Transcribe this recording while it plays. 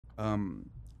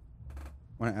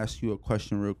Want to ask you a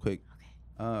question real quick. Okay.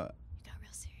 You got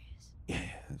real serious. Yeah,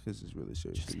 this is really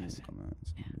serious. Just messing. Come on,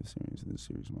 it's really serious. This is a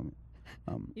serious moment.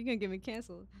 You're gonna get me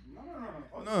canceled. No.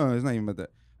 Oh, no, it's not even about that.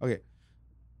 Okay,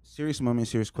 serious moment,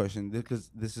 serious question. Because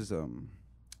this is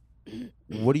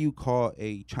what do you call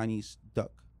a Chinese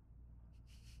duck?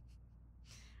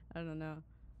 I don't know.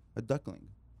 A duckling.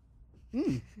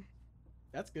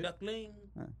 That's good. Duckling.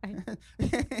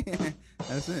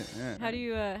 That's it. Yeah. How do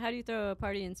you throw a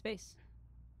party in space?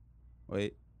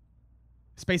 Wait,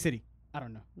 Space City. I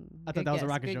don't know. I thought that was a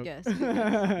rocket good joke.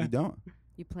 Guess. you don't.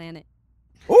 You plan it.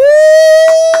 Ooh!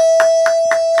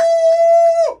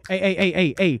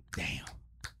 Hey. Damn.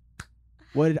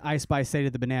 What did Ice Spice say to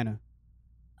the banana?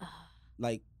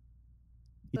 Like,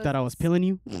 You thought I was peeling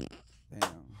you? damn.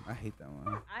 I hate that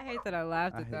one. I hate that I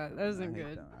laughed I at hate that. that That wasn't one. I hate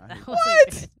good. that one. I That hate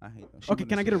wasn't good. I hate that. Okay,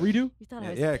 can I get a redo? You thought I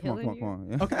was Yeah, come killing on.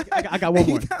 you? Yeah. Okay, I got one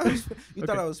more. you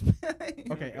thought I was.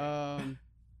 Okay,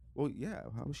 Well, yeah.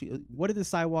 How was she? what did the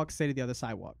sidewalk say to the other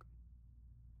sidewalk?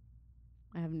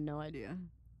 I have no idea.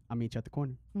 I'll meet you at the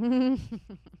corner.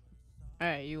 All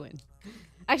right, you win.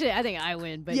 Actually, I think I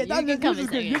win, but Yeah, you that- can come this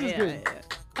and is good, say this it. is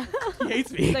Yeah. He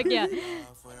hates me. Like, yeah.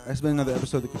 That's been another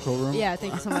episode of the Control Room. Yeah,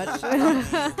 thank you so much.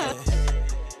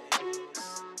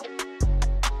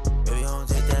 Baby, I don't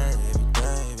take that every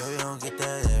day. Baby, I don't get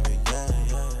that every day.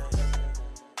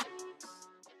 Yeah.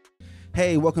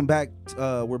 Hey, welcome back.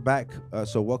 We're back.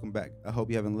 So welcome back. I hope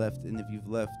you haven't left, and if you've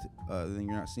left, then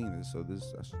you're not seeing this. So this,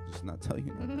 I should just not tell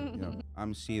you. Nothing, you know,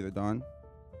 I'm C the Don,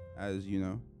 as you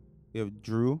know. We have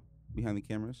Drew behind the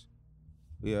cameras.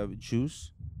 We have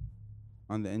Juice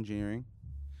on the engineering,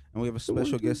 and we have a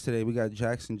special guest today. We got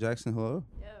Jackson. Jackson, hello.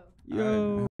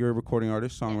 Yo. You're a recording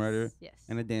artist, songwriter, Yes.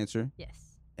 and a dancer,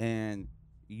 Yes. and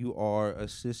you are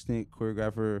assistant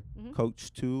choreographer, Mhm.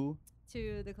 coach too.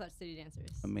 To the Clutch City Dancers.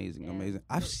 Amazing, Yeah. amazing.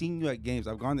 I've seen you at games.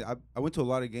 I've gone there. I went to a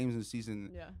lot of games in the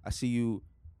season. Yeah. I see you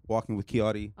walking with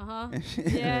Kiati. Uh-huh. And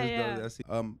shit. Yeah, That's dope.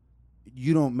 yeah. I see-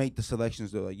 you don't make the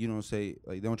selections though. Like you don't say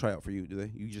like they don't try out for you, do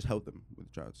they? You just help them with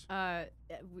the tryouts. I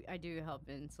do help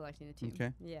in selecting the team.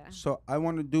 Okay. Yeah. So I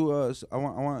want to do I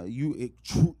want you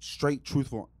straight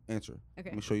truthful answer. Okay.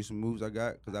 Let me show you some moves I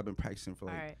got because I've been practicing for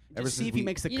All like right. ever Just see since if he we-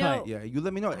 makes the You cut. know- Yeah, you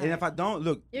let me know. And if I Alright. don't,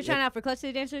 look. You're trying out for Clutch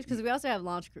City Dancers because we also have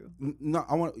Launch Crew. No,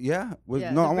 I want. Yeah. Well, Yeah,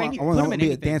 no, the I break- want. Put I 'em want to in be a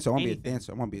anything, dancer. I want to be a anything.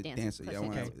 dancer. I want to be a Dancer, dancer. Yeah. I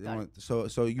Clutch want. City. I Got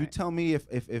want. So you Alright. tell me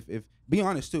if be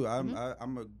honest too. I'm Mhm.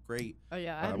 I'm a great. Oh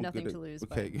yeah, I have I'm nothing good to at- lose.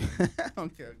 Okay. But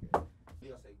okay.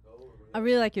 I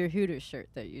really like your Hooters shirt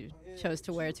that you chose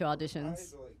to wear to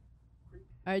auditions.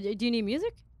 Do you need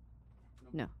music?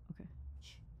 No. Okay.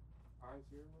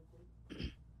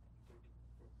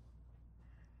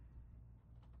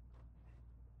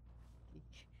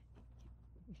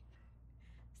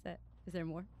 Is there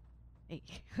more? Hey.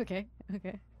 Okay.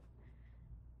 Okay.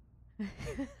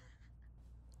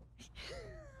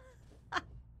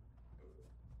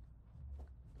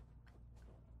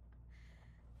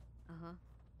 Uh-huh.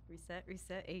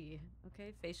 Reset. Hey.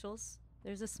 Okay, facials.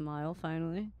 There's a smile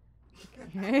finally.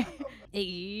 Okay.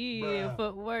 Hey,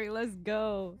 footwork. Let's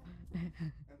go.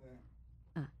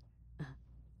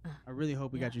 I really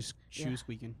hope we got your Yeah. shoes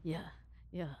squeaking. Yeah.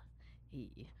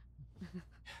 Hey.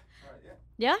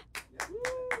 Yeah?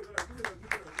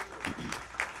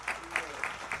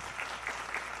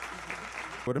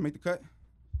 Would I make the cut?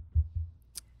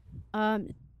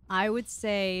 I would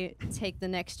say take the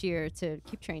next year to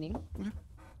keep training. Okay.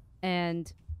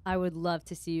 And I would love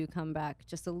to see you come back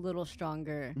just a little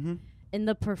stronger Mhm. in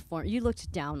the perform. You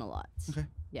looked down a lot. Okay.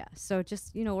 Yeah. So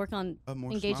just, work on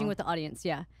More engaging smile? with the audience.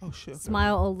 Yeah. Oh shit. okay.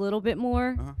 Smile a little bit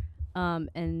more. Uh-huh.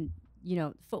 And,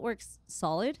 footwork's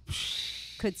solid.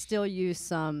 Could still use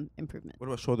some improvement. What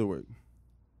about shoulder work?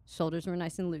 Shoulders were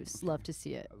nice and loose. Love to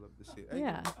see it. I love to see it. Hey,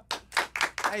 Yeah.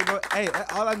 Hey, bro. Hey,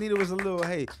 all I needed was a little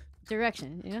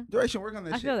Direction. Yeah. direction. Work on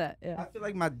that I shit. feel that. I Yeah. feel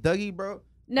like my Dougie, bro.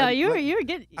 No, like, you were like-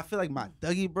 good. I feel like my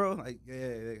Dougie, bro. Like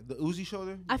the Uzi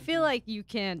shoulder. I feel like you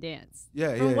can dance.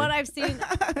 Yeah, From yeah. what I've seen,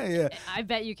 yeah. I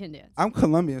bet you can dance. I'm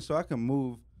Colombian, so I can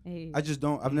move. Hey. I just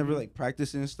don't. I've never like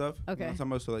practiced and stuff. You know Okay. what I'm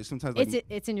talking about? So like sometimes like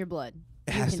It's in your blood.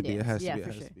 it You has can to be. It dance. has Yeah, to be. It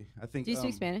for has sure. to be. I think. Do you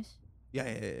speak Spanish?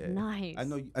 Yeah. Nice.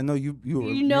 I know you. You were.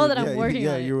 You know that I'm yeah, working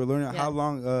Yeah, on it. you were learning. Yeah. How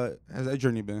long has that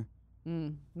journey been?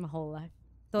 My whole life.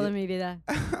 Toda mi vida.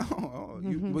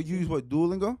 You use what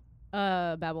Duolingo?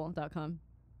 Babbel.com.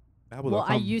 Babbel.com. Well,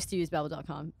 I used to use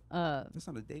Babbel.com. That's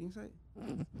not a dating site.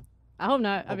 I hope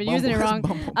not. I've been Bumble. using it That's wrong.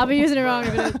 Bumble. I've been using it wrong.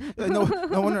 If it is. Like,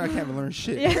 no wonder I can't even learn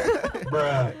shit. Yeah.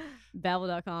 Bruh.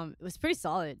 Babbel.com. It was pretty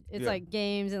solid. It's Yeah. like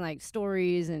games and like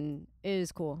stories, and it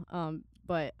is cool.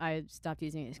 but I stopped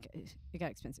using it. It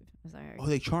got expensive. I was like, all right. Oh,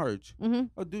 they charge. Mm-hmm.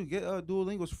 Oh, dude, get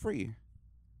Duolingo's free.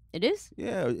 It is?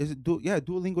 Yeah, is it?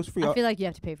 Duolingo's free. I feel like you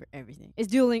have to pay for everything.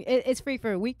 It's Duolingo. It's free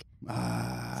for a week.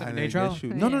 Seven-day I trial? guess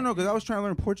you. No, Yeah. because I was trying to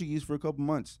learn Portuguese for a couple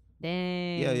months.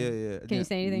 Dang. Yeah. Can you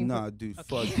say anything? Nah, dude,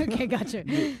 Okay. fuck. Okay, gotcha.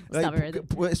 Like, Stop it right there.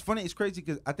 well, it's funny. It's crazy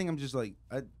because I think I'm just like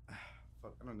I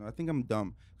don't know. I think I'm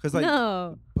dumb because like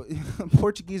No.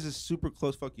 Portuguese is super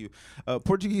close. Fuck you.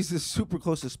 Portuguese is super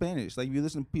close to Spanish. Like if you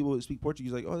listen to people that speak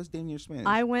Portuguese, like, oh, that's damn near Spanish.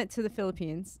 I went to the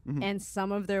Philippines, Mhm. and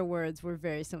some of their words were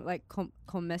very similar, like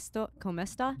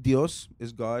comesta Dios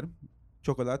is God.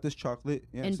 Chocolate is chocolate.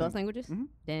 Yeah, in same. both languages. Mhm.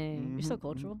 Dang, you're so Mhm,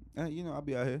 cultural. mhm. You know, I'll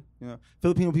be out here. You know,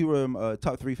 Filipino people are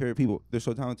top 3 favorite people. They're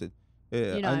so talented.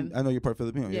 Yeah, You know, I know you're part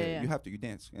Filipino. Yeah, Yeah, yeah. you have to. You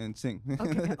dance and sing.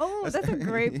 Okay. Oh, that's a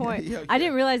great point. Yeah, I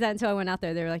didn't realize that until I went out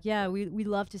there. They were like, "Yeah, we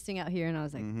love to sing out here," and I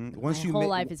was like, Mhm. "My whole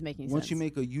life is making sense." Once you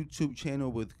make a YouTube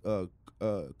channel with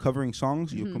covering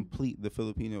songs, you Mhm. complete the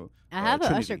Filipino. I have a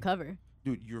Trinity. Usher cover.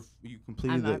 Dude, you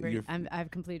completed I've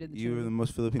completed the you're the Trinity.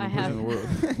 most Filipino I person in the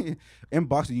world. And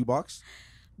box, do you box?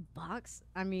 Box.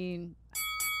 I mean,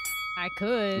 I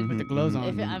could. With the gloves Mhm. on.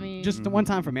 If it, I mean, Just the one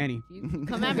time for Manny. you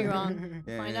come at me wrong.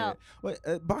 Yeah, Find yeah, out. yeah.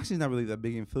 Well, boxing's not really that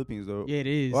big in Philippines though. Yeah, it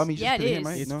is. Well, I mean, Yeah, just it for him, is.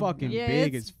 right? It's No? fucking Yeah,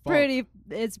 big it's as fuck.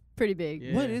 It's pretty big.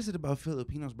 Yeah. What is it about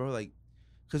Filipinos, bro? Like,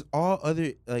 cause all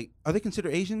other are they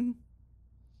considered Asian?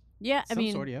 Yeah, I Some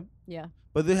mean, sort, yeah. yeah.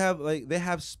 But they have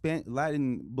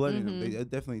Latin blood in them. Mhm. They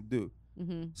definitely do.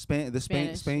 Mm-hmm. Spain.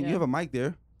 Spanish, You yeah. have a mic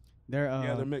there. They're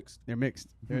Yeah, they're mixed. They're mixed.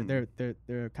 Hmm.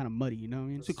 They're kind of muddy, you know what I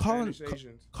mean? So Spanish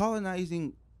Asians.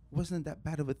 colonizing wasn't that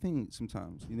bad of a thing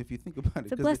sometimes. And if you think about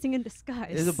It's a 'cause blessing in disguise.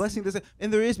 It's a blessing.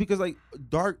 And there is because like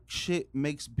dark shit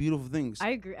makes beautiful things. I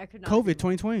agree. I could not. COVID agree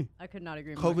more. 2020. I could not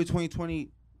agree more. COVID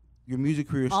 2020, your music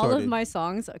career All started. of my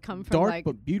songs come from Dark like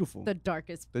but beautiful. the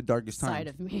darkest the darkest side times.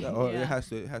 of me. Yeah, oh, Yeah. it has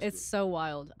to. It has It's to. so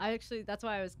wild. That's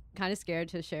why I was kind of scared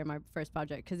to share my first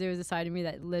project because there was a side of me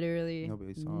that literally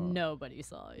Nobody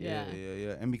saw. Yeah.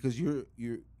 Yeah. And because you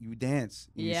dance,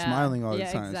 and you're Yeah. smiling all Yeah,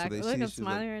 the time. exactly. So they Look, see I'm it's just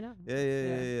smiling right now.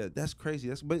 Yeah. That's crazy.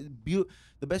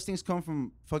 The best things come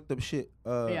from fucked up shit.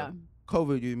 Yeah.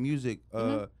 COVID, your music,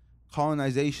 Mhm.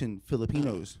 colonization,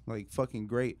 Filipinos, like fucking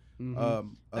great.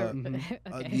 Mhm.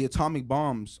 Okay. The atomic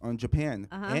bombs on Japan.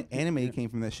 Uh-huh. Anime came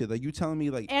from that shit. Like you telling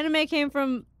me like. Anime came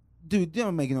from Dude, they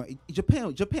don't make no.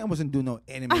 Japan wasn't doing no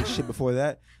anime shit before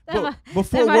that. That But mi-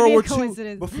 before might World be a War II,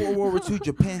 coincidence. before World War II,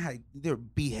 Japan they were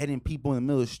beheading people in the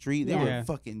middle of the street. They Yeah. were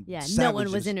fucking yeah. savages. No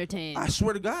one was entertained. I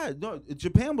swear to God, no.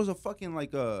 Japan was a fucking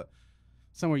like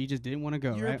Somewhere you just didn't want to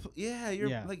go, right? you're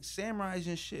Yeah. like samurais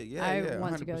and shit. Yeah, I yeah,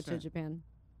 want to go 100%. to Japan.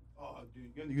 Oh,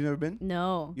 dude, you never been?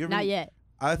 No, You ever not been- yet.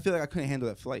 I feel like I couldn't handle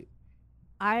that flight.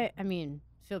 I mean,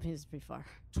 Philippines is pretty far.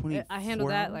 24 I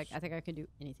handled that hours? like I think I could do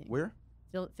anything. Where?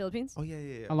 Philippines? Oh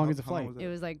yeah. How long is the flight? was It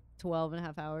was like 12 and a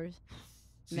half hours.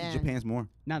 See, Man. Japan's more.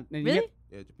 Not Really?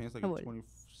 Yeah, Japan's like I a would.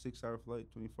 26-hour flight,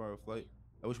 24-hour flight.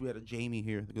 I wish we had a Jamie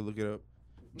here that could look it up.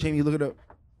 Jamie, look it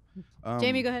up.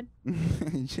 Jamie, go ahead.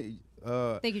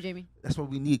 uh, Thank you, Jamie. that's why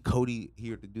we need Cody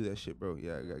here to do that shit, bro.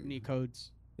 Yeah, Need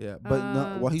codes. yeah. But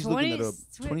no, while he's looking it up,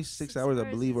 20 26 hours, I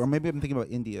believe, or maybe I'm thinking about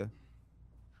India.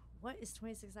 What is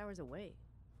 26 hours away?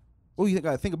 Well, you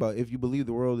gotta think about it. If you believe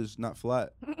the world is not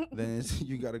flat, then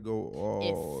you gotta go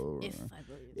all. If I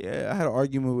believe. Yeah, I had an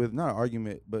argument with not an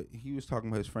argument, but he was talking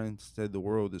about his friend said the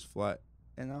world is flat,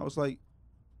 and I was like,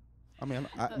 I mean,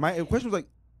 my question was like,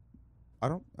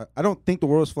 I don't think the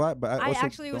world's flat, but I also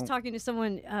actually was don't- talking to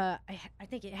someone. I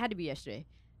think it had to be yesterday,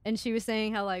 and she was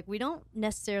saying how like we don't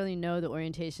necessarily know the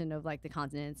orientation of like the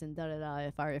continents and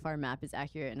if our map is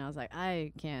accurate. And I was like,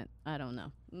 I don't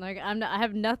know. Like I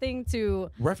have nothing to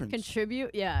reference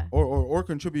contribute. Yeah. or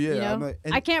contribute. Yeah, You know? I'm like,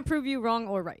 I can't prove you wrong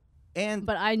or right, and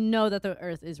but I know that the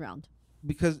Earth is round.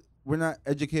 because we're not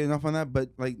educated enough on that, but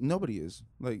like nobody is.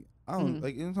 Like I don't Mhm.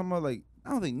 like you know talking about like I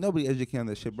don't think nobody educated on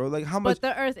that shit, bro. Like how much?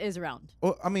 But the Earth is round.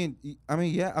 Oh, I mean,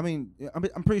 yeah.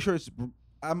 I'm pretty sure it's.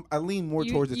 I lean more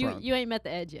towards it's round. You ain't met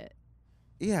the edge yet.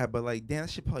 Yeah, but like, damn, that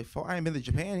shit probably fall. I ain't been to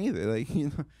Japan either. Like, you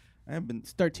know, I haven't been.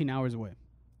 It's 13 hours away.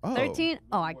 Oh, 13.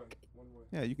 Oh,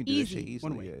 yeah, you can do Easy. that shit easily.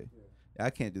 One way. Yeah. I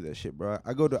can't do that shit, bro.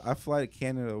 I fly to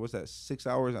Canada. What's that? 6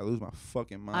 hours. I lose my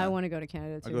fucking mind. I want to go to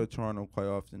Canada I too. go to Toronto quite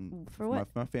often. For what?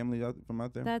 My family from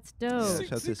out there. That's Yeah, dope.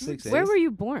 shout out to 6 Where were you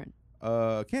born?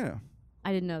 Canada.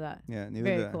 I didn't know that. Yeah, neither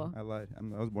Very did I. cool. I lied.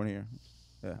 I was born here.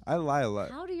 Yeah, I lie a lot.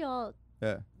 How do y'all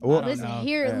Yeah. I Well, don't listen? know.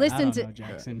 Here, Yeah. I listen don't to know,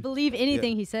 Jackson. believe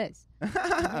anything he says. He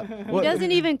Well,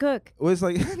 doesn't even cook. Well, it's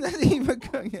like doesn't even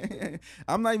cook. Yeah.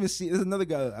 I'm not even seeing. There's another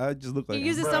guy. I just look like He him.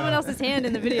 uses someone else's hand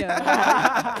in the video.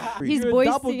 He's You're a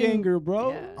voicing. doppelganger,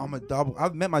 bro. Yeah. I'm a double.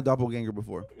 I've met my doppelganger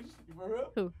before.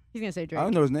 Who? He's gonna say Drake. I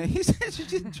don't know his name. He said you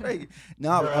just Drake.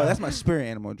 No, that's my spirit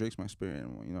animal. Drake's my spirit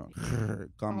animal. You know,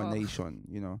 combination.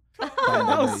 You know, That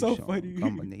was so combination, funny.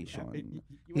 Combination.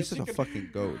 You He's such want a fucking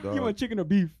goat, dog. You want chicken or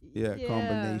beef? Yeah, Yeah.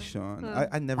 combination. Huh.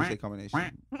 I never say combination.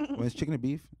 When it's chicken and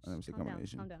beef, I never say Calm down.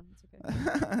 combination. Calm down. It's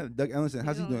okay. Doug Ellison,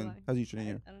 how's he don't doing? lie. How's he treating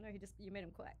you? I don't know. You made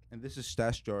him quack. And this is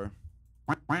Stash Jar.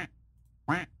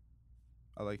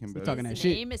 I like him He's better. talking His that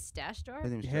shit. name is Stash Jar.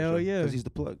 His name is Hell yeah. Because he's the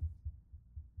plug.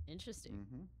 Interesting.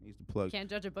 He's the plug. Can't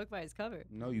judge a book by its cover.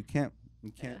 No, you can't.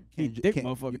 You can't. He Can't, thick can't,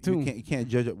 motherfucker, you too. can't. You can't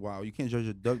judge it. Wow, you can't judge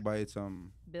a duck by its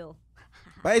Bill.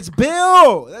 By its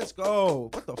bill. Let's go.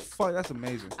 What the fuck? That's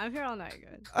amazing. I'm here all night,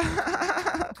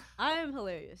 guys. I am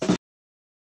hilarious.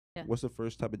 Yeah. What's the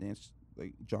first type of dance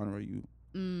like genre you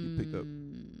picked up?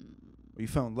 Mm, Or you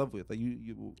fell in love with? Like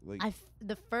you like.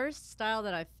 the first style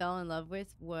that I fell in love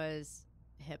with was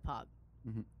hip hop.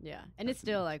 Mhm. Yeah, and it's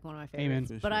still like one of my Amen.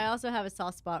 favorites. For But I sure. also have a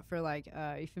soft spot for like,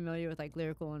 are you familiar with like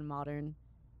lyrical and modern,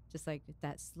 just like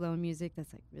that slow music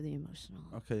that's like really emotional.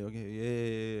 Okay.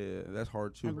 Yeah. That's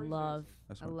hard too. I love.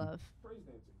 That's I hard. love.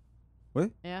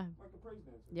 What? Yeah.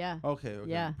 Yeah. Okay.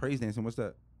 Yeah. Praise dancing. What's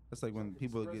that? That's like when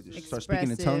people start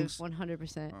speaking in tongues.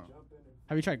 100%. Oh.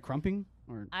 Have you tried crumping?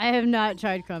 Or I have not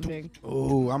tried crumping.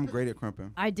 Oh, I'm great at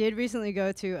crumping. I did recently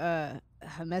go to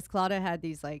Mezclada had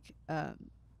these like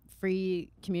free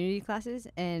community classes,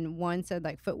 and one said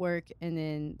like footwork, and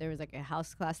then there was like a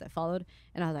house class that followed,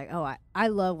 and I was like, oh, I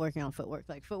love working on footwork.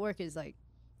 Like footwork is like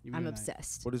you I'm mean, like,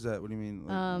 obsessed. What is that? What do you mean?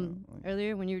 Like,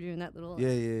 Earlier when you were doing that little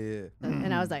yeah.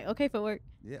 and I was like, okay, footwork.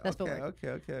 Yeah. that's okay, footwork.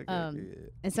 Okay. Yeah.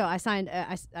 And so I signed.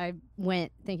 I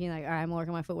went thinking like, all right, I'm gonna work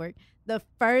on my footwork. The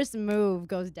first move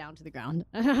goes down to the ground.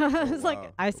 I was wow.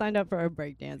 like, I signed up for a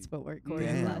breakdance footwork course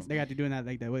Damn. class. They got to doing that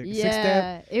like that. What, Yeah, six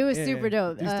step? it was Yeah, super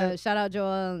dope. two-step? Shout out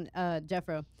Joel and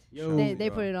Jeffro. Yo. They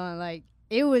put it on like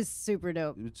it was super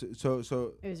dope.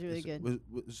 So It was really good.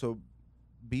 So,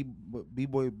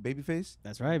 b-boy Babyface.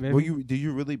 That's right, baby. Were you? Did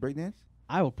you really breakdance?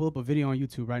 I will pull up a video on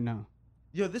YouTube right now.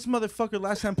 Yo, this motherfucker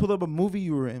last time pulled up a movie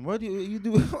you were in. What do you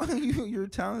do? You're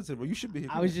talented, bro. You should be.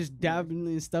 I was just dabbling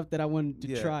in stuff that I wanted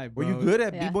to try, bro. Were you good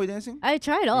at Yeah. b-boy dancing? I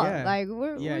tried all. Yeah. Like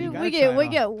Yeah, you gotta we try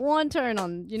it get one turn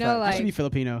on. You know, Facts. I should be like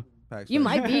Filipino. Facts, you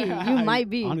facts. might be. You might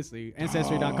be. Honestly,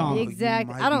 Ancestry.com. Oh,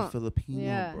 Exactly. You I might don't- be Filipino,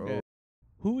 yeah. bro. Yeah.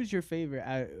 Who is your favorite?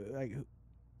 Like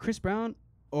Chris Brown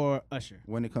or Usher?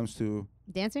 When it comes to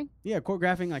Dancing. Yeah,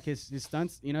 choreographing like his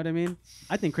stunts. You know what I mean?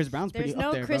 I think Chris Brown's There's pretty no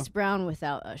up there, Chris bro. Brown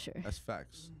without Usher. that's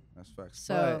facts. That's facts.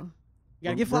 So You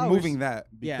gotta But give flowers. removing that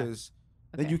Yeah. because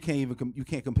then Okay. you can't even you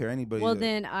can't compare anybody. well, to-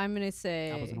 then I'm gonna Apples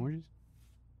say and oranges.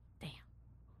 I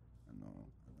know.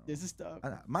 This is tough.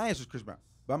 My answer is Chris Brown,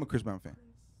 but I'm a Chris Brown fan.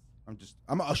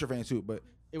 I'm an Usher fan too, but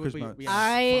It Chris would Brown. be.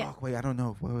 Fuck, wait, I don't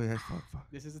know. Wait, fuck.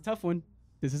 This is a tough one.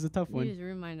 This is a tough you one. just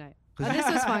ruined my night. This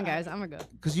was fun, guys. I'm gonna go.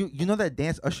 Cause you know that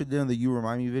dance Usher did on the "You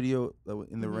Remind Me" video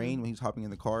in the Mhm. rain when he's hopping in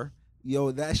the car.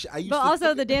 Yo, that shit. I used But to also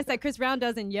fucking- the dance that Chris Brown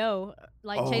does in Yo,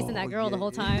 like chasing that Oh, girl the yeah,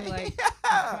 whole yeah. time.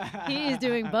 Like he is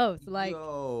doing both. Like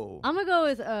Yo. I'm gonna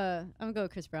go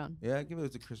with Chris Brown. Yeah, give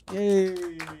it to Chris Brown.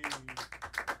 Yay.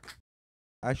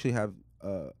 I actually have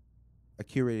I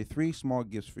curated 3 small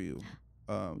gifts for you,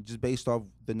 just based off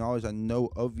the knowledge I know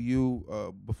of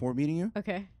you before meeting you.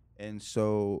 Okay. And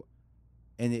so,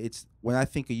 and it's when I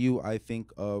think of you, I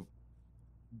think of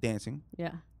dancing,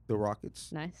 Yeah. the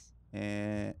Rockets, Nice.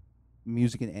 and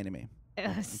music and anime.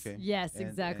 Yes. Okay. Yes. And-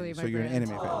 exactly. and my so you're an brand.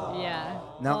 anime fan. Yeah.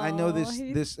 Now I know this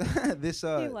Aw, this this He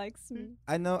likes me.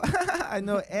 I know I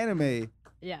know anime.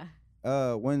 Yeah.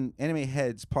 When anime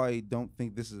heads probably don't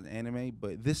think this is an anime,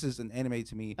 but this is an anime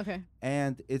to me, Okay.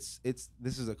 and this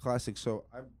is a classic. So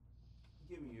I'm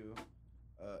giving you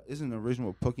this is an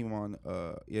original Pokemon.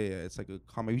 It's like a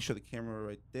comic. You show the camera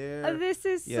right there. This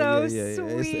is Yeah, so yeah.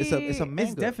 sweet. It's a It's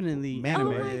manga. definitely Manga,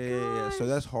 Oh right? my Yeah. So gosh.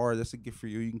 that's hard. That's a gift for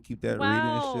you. You can keep that Wow.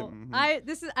 reading and shit.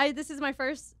 Mhm. This is my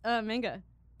first manga.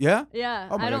 Yeah. Yeah.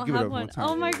 Oh my I God, don't give it have up one. time.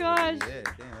 Oh my gosh. Yeah,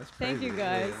 damn, that's Thank crazy. you,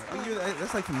 guys. What year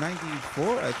that's like from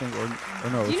 '94, I think, or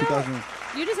no, Do you know- 2000.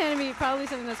 You just handed me probably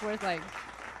something that's worth like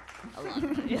a lot of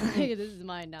money. Like, this is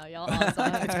mine now, y'all. All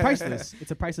suck. It's priceless. It's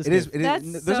a priceless. It is. gift. It That's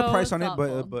is. There's a so price on it,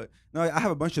 thoughtful. but no, I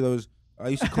have a bunch of those. I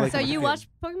used to collect. So them as a you kid. watch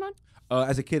Pokemon?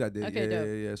 As a kid, I did. Okay, dope.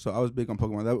 Yeah. So I was big on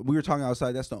Pokemon. We were talking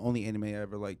outside. That's the only anime I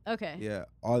ever liked. Okay. Yeah.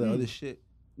 All the Hmm. other shit.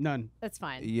 None. That's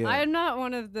fine. Yeah. I'm not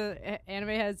one of the anime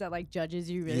heads that like judges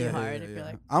you really hard if you're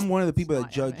like I'm one of the people that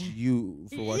not judge anime. you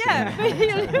for watching Yeah, anime. but you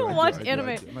I don't do, I watch do, I do. anime.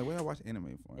 I'm like, what do I watch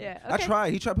anime for? Yeah, I okay.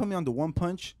 tried. He tried to put me on the One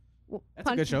Punch. That's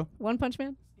a good show. One Punch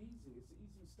Man?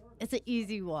 It's an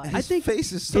easy watch. His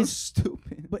face is so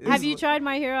stupid. but It's Have you like- tried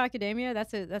My Hero Academia?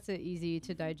 That's a easy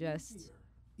to digest.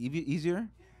 Easier?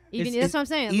 That's what I'm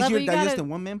saying. Easier Level, to you digest gotta. than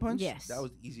one man punch. Yes. That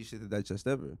was the easiest shit to digest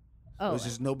ever. Oh, It's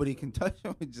just nobody can touch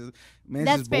him. It's just man's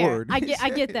that's just fair. bored. I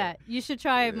get that. You should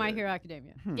try My Yeah. Hero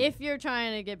Academia Hmm. if you're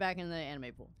trying to get back in the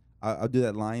anime pool. I'll do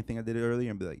that line thing I did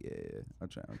earlier and be like, yeah, I'll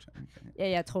try.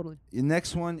 Yeah, totally. The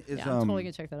next one is Yeah, I'm totally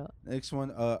gonna check that out. next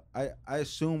one. I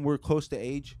assume we're close to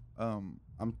age. I'm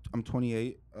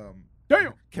 28.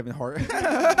 Damn. Kevin Hart.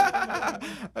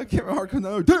 Kevin Hart come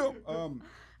out. Damn.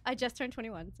 I just turned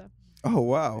 21, so. Oh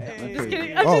wow. Hey. Just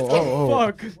kidding. Oh,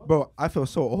 I'm just kidding. Fuck. Bro, I feel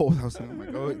so old. I was like, oh my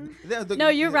god. No,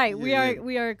 you're right. Yeah.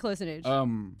 We are close in age.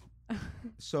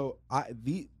 So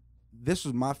this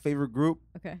was my favorite group.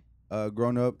 Okay.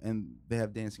 Growing up, and they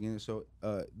have dancing in it. So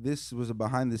this was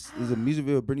is a music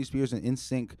video of Britney Spears and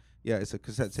NSYNC. Yeah, it's a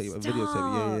cassette tape, a video tape.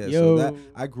 Yeah. Yo. So that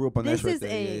I grew up on This that right is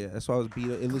there. Yeah. That's why I was beat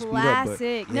up. It was Classic.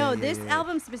 beat up, but No, yeah, this yeah.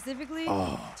 album specifically.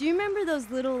 Oh. Do you remember those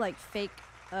little like fake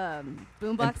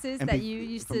boom boxes And that be- you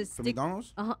used from, to from stick?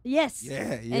 McDonald's. Yes. Yeah.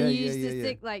 And you used to yeah.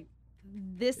 stick like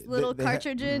this little They had-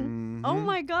 cartridge in. Oh Mhm.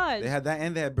 my god. They had that,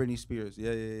 and they had Britney Spears.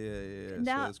 Yeah.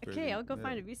 Now, so that's crazy. okay, I'll go Yeah.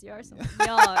 find a VCR somewhere.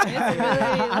 Y'all, it's really.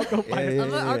 I'll go find Yeah, it. yeah,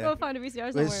 I'll yeah. go find a VCR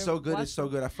But somewhere. it's so good. watch It's so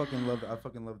them. good. I fucking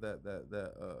love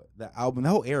that album. The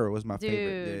whole era was my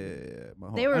favorite. Yeah. My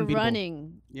whole They were Unbeatable.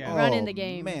 running, Yeah. running Oh, the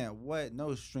game. Man, what?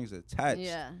 No strings attached.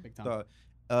 Yeah. Big time.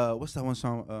 What's that one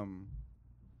song?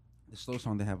 The slow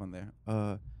song they have on there.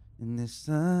 In this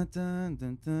dun, dun,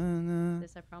 dun, dun,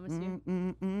 This I promise you.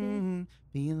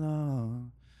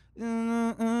 belong.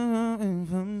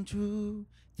 From true.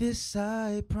 This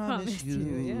I promise Promised you.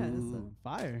 you, yeah, that's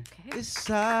Fire. Okay. This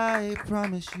I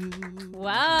promise you.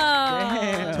 Wow.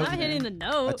 Damn. Not hitting the I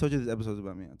note. told you this episode's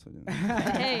about me. I told you.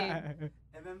 Hey.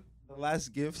 And then the last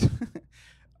gift.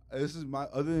 This is my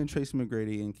other than Tracy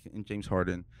McGrady and James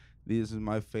Harden. This is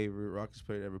my favorite Rockets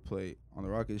player to ever play on the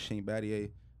Rockets, Shane Battier.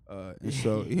 And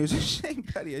so here's a Shane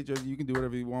Battier jersey. You can do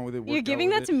whatever you want with it. You're giving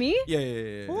that to me?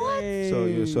 Yeah. What?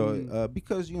 So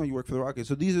because you work for the Rockets.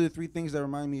 So these are the three things that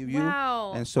remind me of you.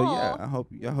 Wow. And so Aw. I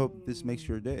hope this makes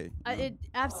your day. you know? It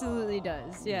absolutely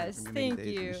does. Yes. Every day Thank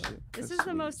days and you. shit. This That's is the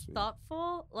sweet, most sweet.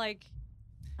 thoughtful, like.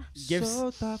 Gifts.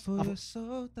 So thoughtful, you're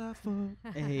so thoughtful.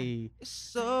 Hey. You're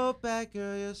so bad,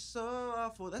 girl. You're so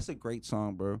awful. That's a great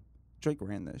song, bro. Drake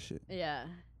ran that shit. Yeah.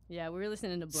 Yeah, we were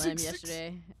listening to Blem 6'6".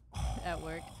 yesterday at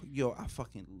work. Yo, I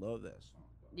fucking love that song.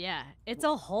 Yeah, it's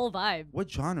a whole vibe. What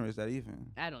genre is that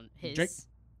even? I don't his. Drake?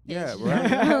 Yeah, His.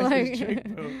 right. Like-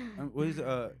 Drake, bro. What is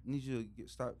need you to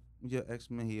stop your ex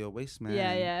man here, waste man.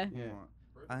 Yeah. Yeah.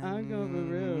 I'm going for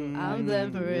real. I'm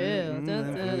them for real. Dun,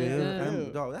 dun,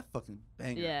 dun. Dog, that fucking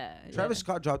banger. Yeah. Travis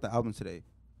Scott dropped the album today.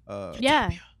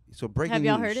 Yeah. So breaking Have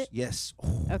y'all news. heard it? Yes.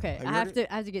 Okay. Have you I heard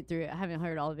have to get through it. I haven't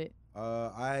heard all of it.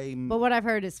 I'm But what I've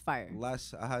heard is fire.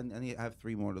 I have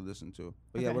 3 more to listen to.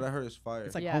 But yeah, Okay. what I heard is fire.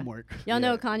 It's like Yeah. homework. Y'all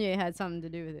know Yeah. Kanye had something to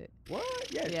do with it. What?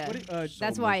 Yeah. Yeah. What it- So That's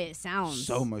much- why it sounds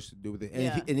so much to do with it. And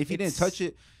Yeah. if he didn't It's- touch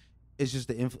it, it's just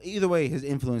the either way his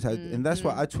influence has, and that's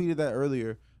why Mhm. I tweeted that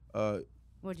earlier.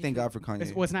 What'd you Thank think? God for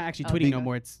Kanye. Well, it's not actually Oh, tweeting no big-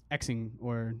 more. It's Xing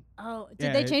or Oh, did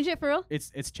Yeah, they it- change it for real? it's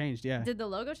changed. Yeah. Did the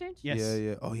logo change? Yes.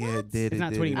 Yeah. Oh yeah, What? it did. It's it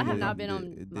not did, tweeting it I have did, not it been did, on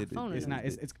it my did, it phone did, It's or it not.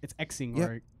 did. It's Xing Yeah.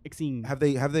 or Xing.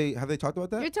 Have they talked about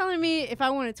that? You're telling me if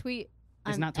I want to tweet,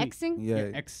 It's I'm not tweet. Xing? Yeah, Xing.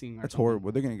 or that's something.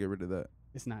 horrible. They're gonna get rid of that.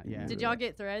 It's not. Yeah. Did y'all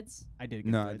get threads? I did.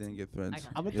 Get No, I threads. didn't get threads. I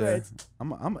got I'm a you. threads.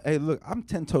 Hey, look, I'm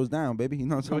 10 toes down, baby. You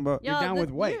know what I'm talking about? You're down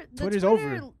with what? the Twitter's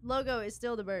Twitter over. logo is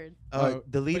still the bird.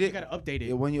 Delete but it. You gotta update it.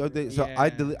 Yeah, when you update. So Yeah. I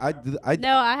delete. I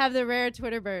No, I have the rare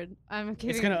Twitter bird. I'm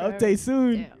kidding. It's gonna forever. update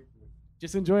soon. Damn.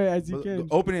 Just enjoy it as you can.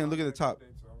 Open it and look at the top.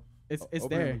 It's Open it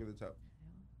there. and look at the top.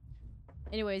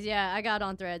 Anyways, yeah, I got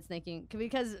on threads thinking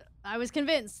because I was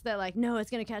convinced that like no,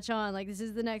 it's gonna catch on. Like this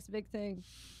is the next big thing.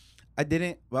 I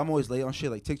didn't. But I'm always late on shit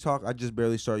like TikTok. I just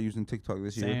barely started using TikTok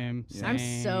this year. Same. Yeah. I'm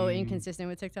so same. inconsistent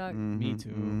with TikTok. Me Mhm, too.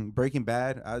 mhm. Breaking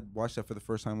Bad. I watched that for the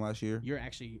first time last year. You're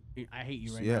actually. I hate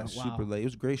you right Yeah, now. Wow. super late. It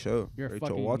was a great show. You're a Great show.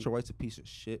 fucking- Walter White's a piece of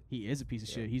shit. He is a piece of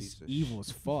Yeah, shit. He's piece of evil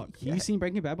as fuck. Yeah. Have you seen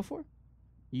Breaking Bad before?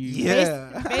 You,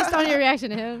 Yeah. Based on your reaction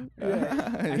to him.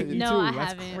 I hate you No, too. I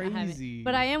That's haven't. Crazy. I haven't.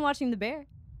 But I am watching The Bear.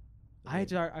 I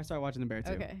started watching The Bear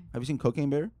too. Okay. Have you seen Cocaine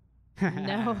Bear?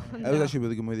 No. That was actually a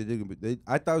really good movie. They did, but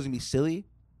I thought it was gonna be silly.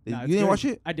 Nah, You it's didn't good. watch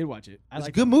it? I did watch it. It's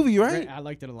a good movie, right? I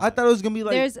liked it a lot. I thought it was gonna be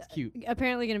like. There's cute.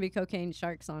 apparently going to be cocaine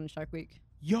sharks on Shark Week.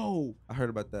 Yo, I heard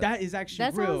about that. that is actually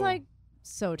That real. sounds like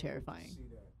so terrifying.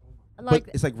 but Like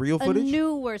it's like real a footage.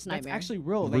 new worst That's nightmare. actually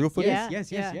real. Real Like, footage?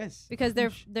 Yes. Yeah. Yes. Because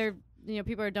they're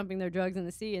people are dumping their drugs in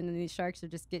the sea and then these sharks are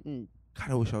just getting God,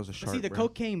 I wish I was a But shark. see, the bro.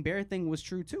 cocaine bear thing was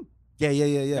true too.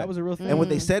 Yeah. That was a real thing. And what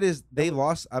they Mm. said is they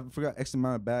lost. I forgot X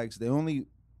amount of bags. They only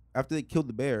after they killed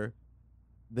the bear,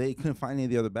 they couldn't find any of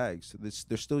the other bags. So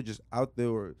they're still just out there.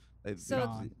 Or like, So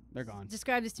Gone. They're gone.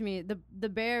 Describe this to me. The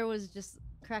bear was just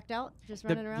cracked out, just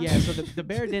running around. Yeah, so the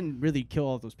bear didn't really kill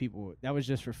all those people. That was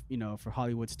just for for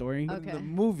Hollywood story. Okay. The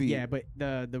movie. Yeah, but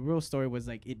the real story was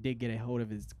like it did get a hold of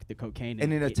the cocaine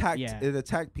And it attacked. Yeah. It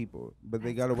attacked people, but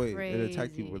they That's got away. It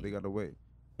attacked people, but they crazy. got away. It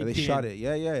But they did. shot it.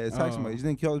 Yeah, it attacked somebody. Oh. It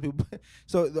didn't kill other people.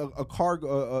 So a car,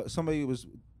 somebody was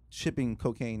shipping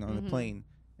cocaine on a Mhm. plane,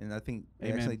 and I think they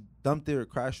Amen. actually dumped it or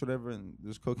crashed whatever, and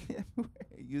there's cocaine everywhere.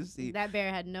 You see. That bear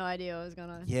had no idea what was going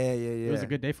on. Yeah. It was a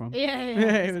good day for him. Yeah.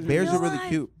 It was Bears Real are really life.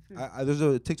 cute. There's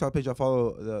a TikTok page I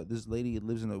follow. This lady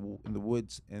lives in the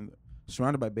woods and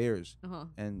surrounded by bears, Uh-huh.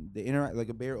 and they interact. Like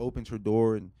a bear opens her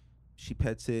door and she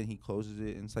pets it, and he closes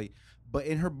it, and it's like. But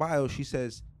in her bio, she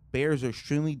says bears are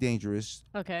extremely dangerous.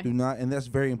 Okay. Do not, and that's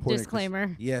very important. 'cause-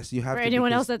 Disclaimer. Yes, you have For to.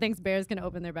 anyone because- else that thinks bears can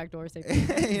open their back door safely.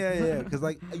 yeah. Because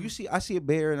like I see a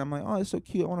bear and I'm like, oh, it's so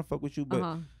cute. I want to fuck with you, but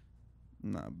Uh-huh.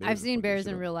 nah. I've seen bears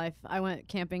in real life. I went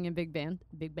camping in Big Band.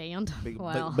 Big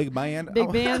Wow. big band. Big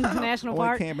Oh, Band I National went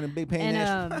Park. camping in Big Band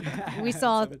National. And we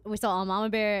saw a mama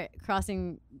bear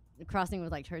crossing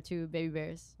with like her two baby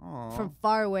bears Aw. from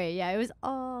far away. Yeah, it was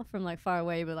all from like far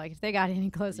away, but like if they got any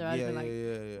closer, I'd yeah, been like,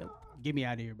 yeah. Get me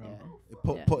out of here, bro.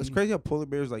 yeah. Yeah. It's crazy how polar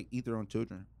bears like eat their own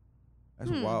children.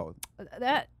 That's wild. That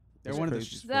They're That's one of the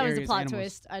crazy. that was a scariest plot animals.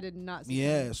 twist. I did not see.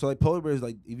 Yeah, so like polar bears,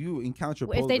 like if you encounter a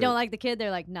If polar they bear, don't like the kid, they're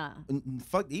like, nah.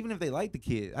 fuck, even if they like the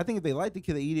kid, I think if they like the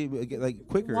kid, they eat it like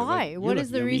quicker. Why? Like, What you're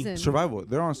is like, the reason? survival?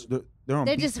 They're on They're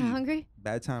BT. just hungry.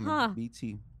 Bad timing. Huh.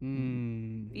 BT.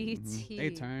 Mm. BT. They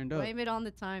turned up. Blame it on the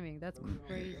timing. That's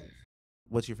crazy.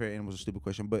 What's your favorite animal? Is a stupid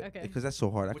question, but Okay. because that's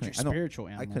so hard, What's your I know spiritual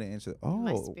animal? I couldn't answer. Oh,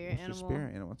 My what's spirit your animal? spirit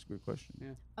animal? That's a good question.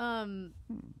 Yeah.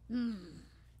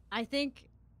 I think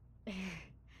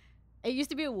it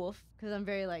used to be a wolf because I'm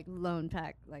very like lone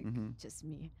pack, like Mhm. just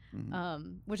me.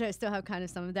 Mhm. Which I still have kind of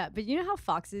some of that. But you know how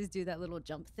foxes do that little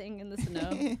jump thing in the snow?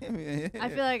 I I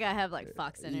feel like I have like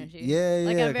fox energy. Yeah,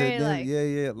 Like, yeah, I'm very, 'cause then- like-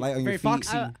 yeah, light on Very your feet.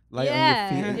 foxy. Light Yeah,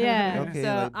 on your feet. yeah. Okay,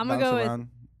 So like I'ma bounce go with around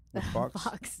with fox.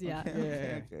 Fox, yeah.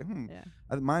 Okay, Yeah. okay.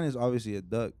 Yeah. Mine is obviously a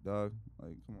duck, dog.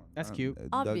 Like, come on. That's cute.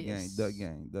 Duck gang, Obvious. duck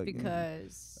gang, duck gang.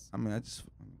 Because I mean,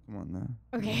 come on now.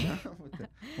 okay.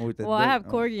 With the Well, I duck,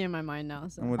 have corgi in my mind now.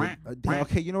 So I'm with damn,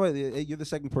 okay, you know what? You're the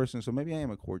second person, so maybe I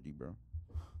am a corgi, bro.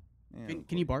 Yeah.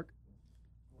 Can you bark?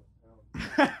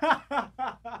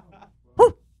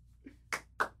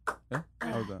 Yeah?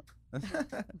 How's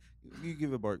that? You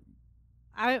give a bark.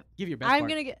 Give your best I'm bark.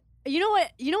 gonna get. You know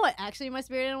what? You know what? Actually, my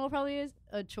spirit animal probably is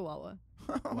a chihuahua.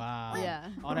 Wow. Yeah.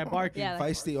 All that barking. Yeah,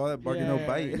 like- Feisty, all that barking, no Yeah,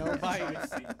 bite. no bite.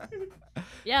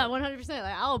 Yeah, 100%.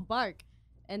 Like I'll bark,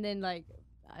 and then like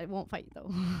I won't fight though.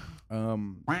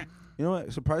 You know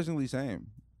what? Surprisingly same.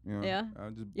 You know, Yeah?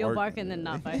 I'll just You'll bark and then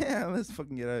not fight? Yeah, let's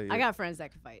fucking get out of here. I got friends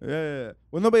that can fight. Yeah.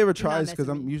 Well, nobody ever Do not tries mess because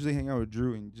with I'm me. usually hanging out with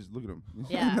Drew and just look at him.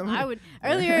 Yeah, I would.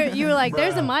 Earlier, you were like,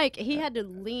 "There's a mic." He had to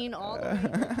lean all the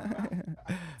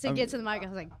way to get to the mic. I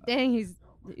was like, "Dang, he's."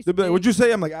 They'll be like, "What'd you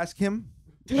say?" I'm like, "Ask him."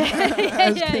 Yeah,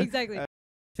 Ask yeah, him. exactly. I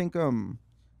think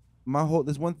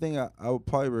there's one thing I would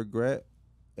probably regret,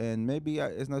 and maybe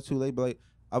it's not too late, but like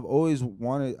I always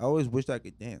wished I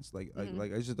could dance. Like I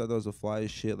just thought that was the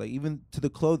flyest shit. Like even to the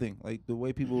clothing, like the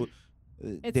way people.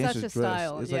 It's dancers such a dress.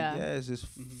 style, It's yeah. like it's just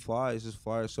fly. It's just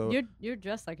fire. So You're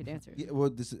dressed like a dancer. yeah,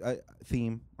 well, this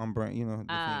theme on brand, you know. The theme.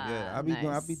 Yeah, Ah, I'll be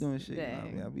nice. doing shit. You know what I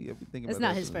mean? Dang. I'll be thinking. It's about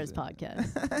not that his soon. first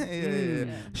podcast. Yeah.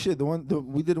 Yeah. Shit,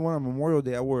 we did one on Memorial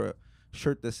Day. I wore a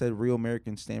shirt that said "Real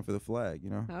Americans Stand for the Flag."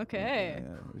 You know. Okay.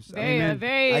 Yeah, it was- Very, Amen.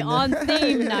 very I on never-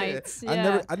 theme nights.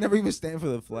 Yeah. I never even stand for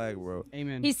the flag, bro.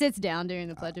 Amen. He sits down during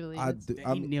the Pledge of Allegiance.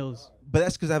 He kneels. But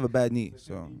that's because I have a bad knee.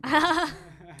 So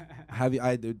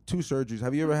I did 2 surgeries.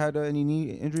 Have you ever had any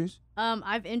knee injuries?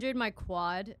 I've injured my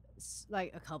quad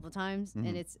like a couple times, Mhm.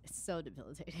 and it's so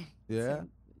debilitating. Yeah. So,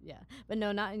 yeah, but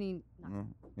no, not any. No.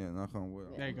 Yeah, knock on wood.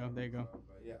 There you go. There you go.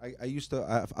 Yeah, I used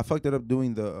to. I fucked it up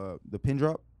doing the pin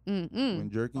drop when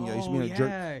jerking. I used to be a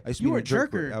jerk. I used to You be were a a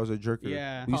jerker. I was a jerker.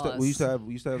 Yeah. We used to have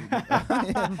we used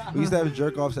to have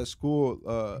jerk offs at school.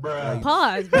 Like-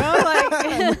 Pause, bro.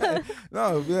 Like,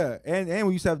 no, yeah, and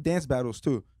we used to have dance battles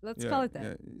too. let's Yeah, call it that.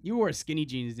 yeah. You wore skinny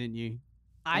jeans, didn't you?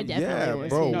 I Yeah, definitely was.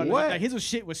 bro, skinny. No, what? like his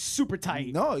shit was super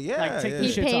tight. No, yeah, Like, take yeah. the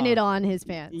He shit painted off. on his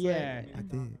pants. like- Yeah. I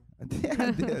did. I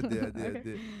did.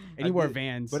 Okay. And he wore did.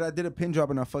 Vans. But I did a pin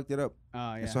drop and I fucked it up. Oh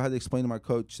yeah. And so I had to explain to my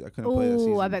coach I couldn't play that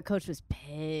season. Ooh, I bet Coach was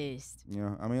pissed. You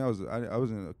know, I mean, I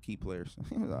wasn't a key player, so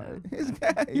he was all right. This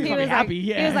guy, He was He was happy, like,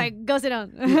 yeah. He was like, "Go sit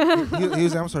down." he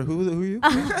was. I'm sorry. Who are you?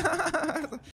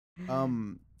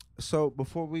 So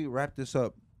before we wrap this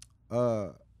up,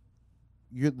 the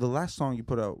last song you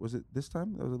put out, was it this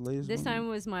time? That was the latest. This one? time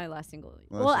was my last single. Last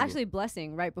Well, single. actually,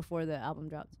 "Blessing" right before the album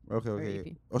dropped. Okay. or Okay. EP.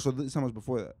 Oh, so this time was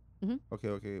before that.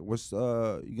 Okay. What's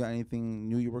you got anything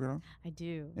new you're working on? I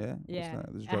do. Yeah. Yeah.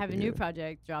 I have a new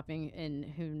project dropping in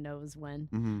who knows when.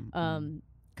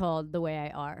 Called The Way I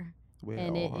Are.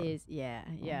 And it is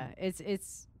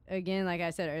it's again, like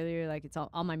I said earlier, like it's all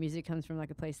my music comes from like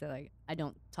a place that like I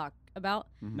don't talk about.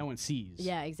 No one sees.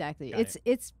 Yeah, exactly. Got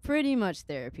It's pretty much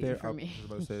therapy for me. I was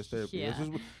about to say it's therapy. Yeah.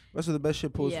 That's where the best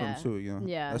shit pulls from too, you know.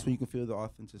 Yeah. That's when you can feel the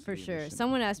authenticity. For of the sure. shit.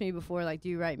 Someone asked me before, like, do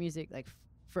you write music like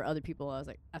for other people? I was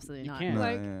like, absolutely You not. can't.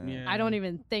 Like, Yeah. I don't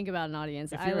even think about an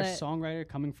audience. If I you're a let, songwriter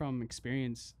coming from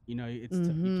experience, you know, it's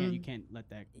you can't let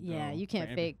that. yeah, go you can't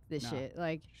forever. fake this Nah, shit.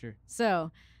 Like, Sure.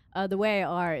 so, The Way I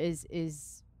Are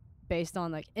is based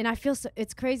on like, and I feel so.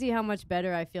 It's crazy how much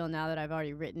better I feel now that I've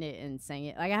already written it and sang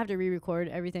it. Like I have to re-record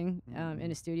everything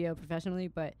in a studio professionally,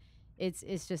 but it's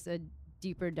just a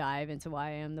deeper dive into why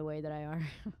I am the way that I are.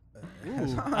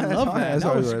 Ooh, I love that.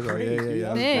 That was great.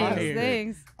 Yeah.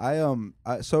 Thanks.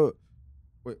 So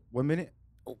wait 1 minute.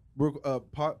 We're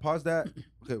pause that.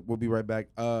 Okay, we'll be right back.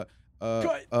 We'll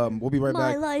be right back.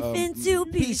 My life into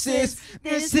pieces.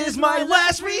 This is my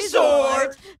last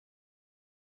resort.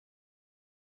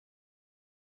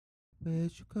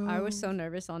 Where'd you go? I was so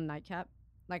nervous on Nightcap.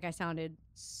 Like I sounded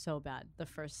so bad the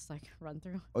first like run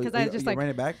through Oh, because I just like ran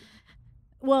it back.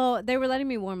 well they were letting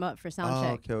me warm up for sound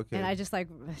check. Okay. And I just like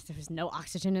there was no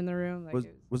oxygen in the room.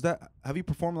 Like Was that? Have you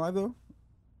performed live though?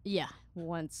 yeah,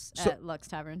 once So- at Lux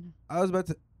Tavern. I was about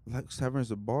to. Like Tavern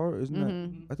is a bar, isn't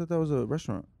Mhm. that? I thought that was a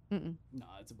restaurant. Mm-mm. No,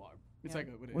 it's a bar. It's Yeah. like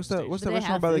a, What's that? What's But that they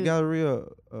restaurant have by the food. Galleria?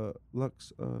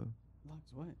 Lux.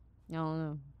 What? I don't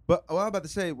know. But what I was about to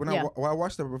say when Yeah. I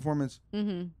watched the performance, Mm-hmm.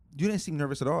 you didn't seem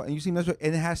nervous at all, and you seem nervous,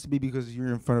 and it has to be because you're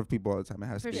in front of people all the time. It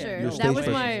has For to be. sure. Your No stage That was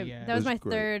presence. my Yeah. that was my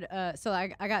great. third. So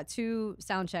I got 2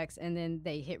 sound checks and then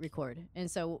they hit record. And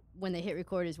so when they hit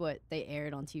record is what they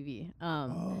aired on TV.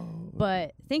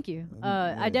 But thank you.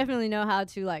 Yeah. I definitely know how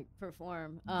to like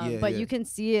perform. But Yeah. you can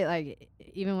see it like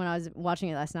even when I was watching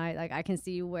it last night. Like I can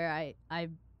see where I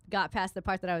got past the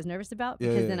part that I was nervous about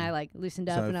because then I like loosened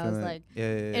up and I was like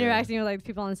interacting with like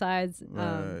people on the sides.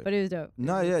 Right. But it was dope.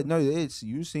 No, it's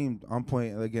you seemed on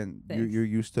point. Again, Thanks. you're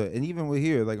used to it, and even with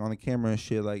here, like on the camera and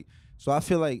shit, like. So I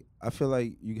feel like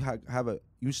you have a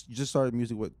you just started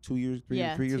music 2 years, 3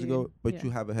 years 2, ago, but yeah. you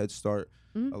have a head start.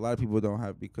 Mhm. A lot of people don't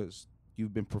have because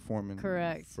you've been performing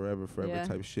Correct. forever Yeah.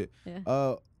 type of shit.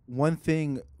 Yeah. One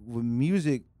thing with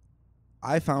music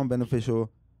I found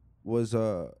beneficial was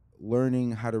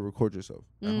learning how to record yourself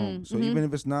at home. So even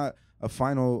if it's not a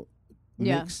final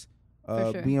Yeah, mix,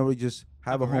 for sure. being able to just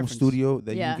have a home reference. studio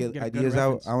that Yeah. you can Get get a good ideas out.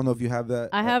 reference. I don't know if you have that.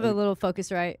 I have a little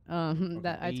Focusrite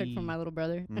that I took Hey. from my little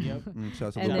brother. Yep. Shout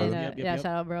out to And the then brother. Yep. shout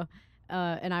out bro.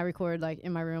 And I record like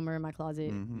in my room or in my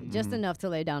closet, just enough to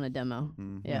lay down a demo.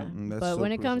 Yeah. But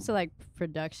when it comes to like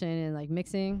production and like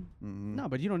mixing, No,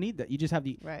 but you don't need that. You just have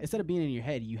the Right. instead of being in your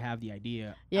head, you have the idea.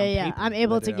 on yeah, paper. I'm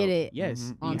able let to it get out. it. Yes. Mhm.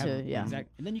 you Onto have- it, yeah.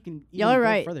 Exactly. And then you can Y'all even are go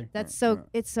right. further. That's so Right.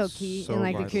 it's so key So in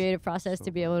like vital. the creative process So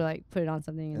to be able vital. to like put it on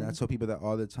something. And I tell people that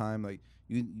all the time. Like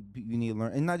you need to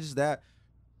learn, and not just that,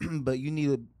 but you need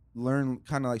to learn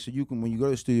kind of like so you can when you go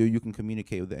to the studio, you can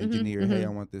communicate with the engineer. Hey, I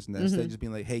want this and that. Instead of just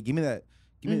being like, hey, give me that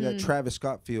Travis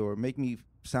Scott feel, or make me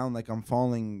sound like I'm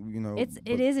falling. You know,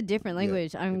 it is a different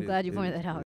language. I'm it glad is, you it pointed is, that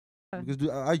out. Because dude,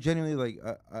 I genuinely like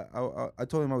I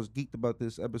told him I was geeked about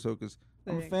this episode because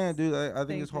I'm a fan, dude. I think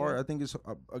Thank it's hard. you. I think it's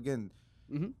again,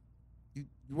 Mhm. you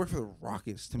work for the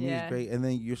Rockets. To me, Yeah. it's great, and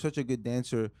then you're such a good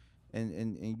dancer,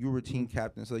 and you were team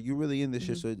captain, so like, you're really in this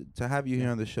shit. So to have you here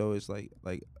on the show is like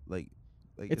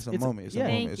it's a moment. It's a yeah.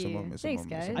 moment. Thank It's a you. moment. It's a Thanks,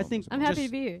 moment. It's a guys. moment. I think It's a I'm moment. happy just-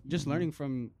 to be here. Just learning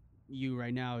from you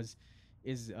right now is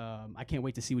I can't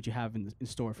wait to see what you have in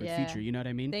store for Yeah. the future. You know what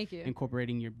I mean? Thank you.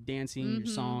 Incorporating your dancing, your Mhm.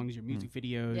 songs, your music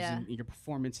videos, Yeah. and your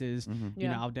performances. Mhm. You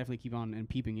know, I'll definitely keep on and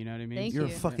peeping. You know what I mean? Thank You're a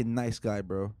you. fucking nice guy,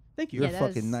 bro. Thank you. You're Yeah, a that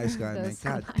fucking was- nice guy, that man. was so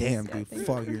God nice. damn, Yeah, dude. thank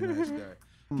Fuck, you're a nice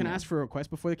guy. Can I ask for a request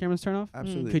before the cameras turn off?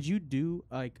 Absolutely. Could you do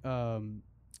like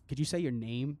could you say your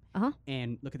name Uh-huh.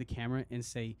 and look at the camera and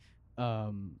say Like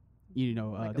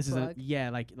a this is plug?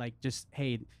 like just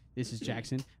hey, this is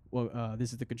Jackson. Well,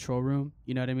 this is the control room.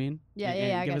 You know what I mean? Yeah, And- yeah,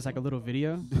 and yeah, I give got us like you. a little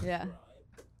video. Yeah.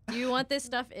 Do you want this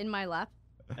stuff in my lap?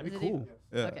 That'd be Is it cool.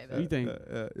 Yeah. Okay, What do you think?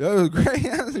 That was great.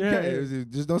 That was Yeah, great. yeah. It was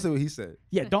just don't say what he said.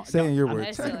 Yeah, don't Say in your I'm- words.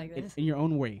 I still like this. in your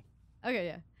own way. Okay,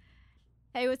 yeah.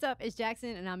 Hey, what's up? It's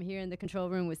Jackson, and I'm here in the control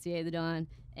room with CA the Don,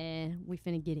 and we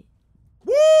finna get it.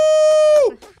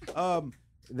 Woo!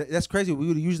 That's crazy. We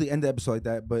would usually end the episode like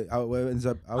that, but what ends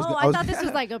up. I thought this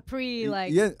was like a pre,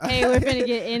 like, Yeah. hey, we're finna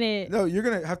get in it. No, you're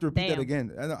gonna have to repeat that Damn.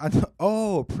 again. I know.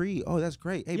 Oh, pre. Oh, that's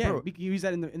great. Hey, yeah, bro. we can use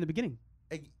that in the beginning.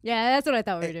 Yeah, that's what I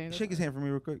thought we were Hey, doing. shake his hand for me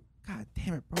real quick. God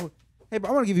damn it, bro. Hey, bro,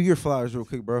 I want to give you your flowers real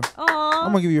quick, bro. I'm Aw.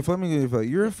 gonna give you your flowers. Let me give you your flowers.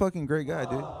 You're a fucking great guy,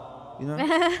 dude. You know.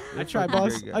 I try,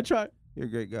 boss. I try. You're a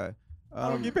great guy. I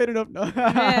don't get paid enough. No.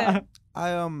 Yeah.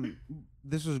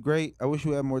 This was great. I wish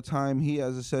we had more time. He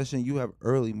has a session. You have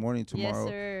early morning tomorrow.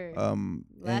 Yes, sir. and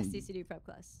Last DCD prep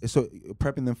class. So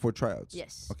prepping them for tryouts.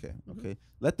 Yes. Okay. Okay.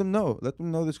 Let them know. Let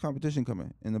them know this competition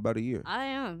coming in about a year. I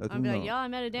am. Let I'm them like, know. y'all, I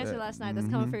met a dancer last night that's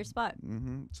coming for your spot.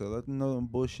 So let them know them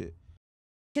bullshit.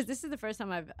 Because this is the first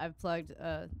time I've plugged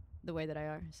the way that I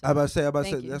are. So. I about to say.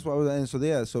 Thank you. That's why I was saying. So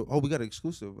yeah. So we got an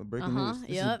exclusive. Breaking news.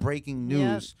 This is breaking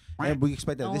news. And we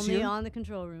expect that this year. Only on the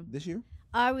control room. This year.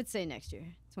 I would say next year,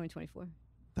 2024.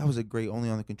 That was a great only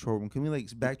on the control room. Can we like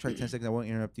backtrack 10 seconds? I won't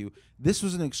interrupt you. This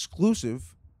was an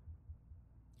exclusive.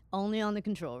 Only on the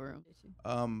control room.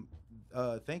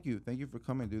 Thank you for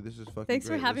coming, dude. This is fucking Thanks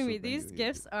great. for having me. Thank These you.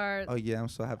 gifts are Oh yeah, I'm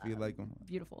so happy you like them.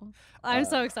 beautiful. I'm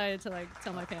so excited to like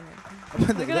tell my family.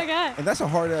 Look what I got. And that's a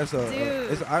hard ass. Dude.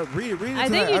 Read it. I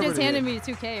think you just read it. handed me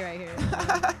 2K right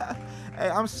here. Hey,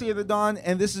 I'm Sia the Don,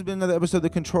 and this has been another episode of the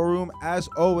Control Room. As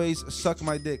always, suck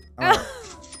my dick.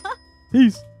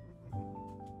 Peace.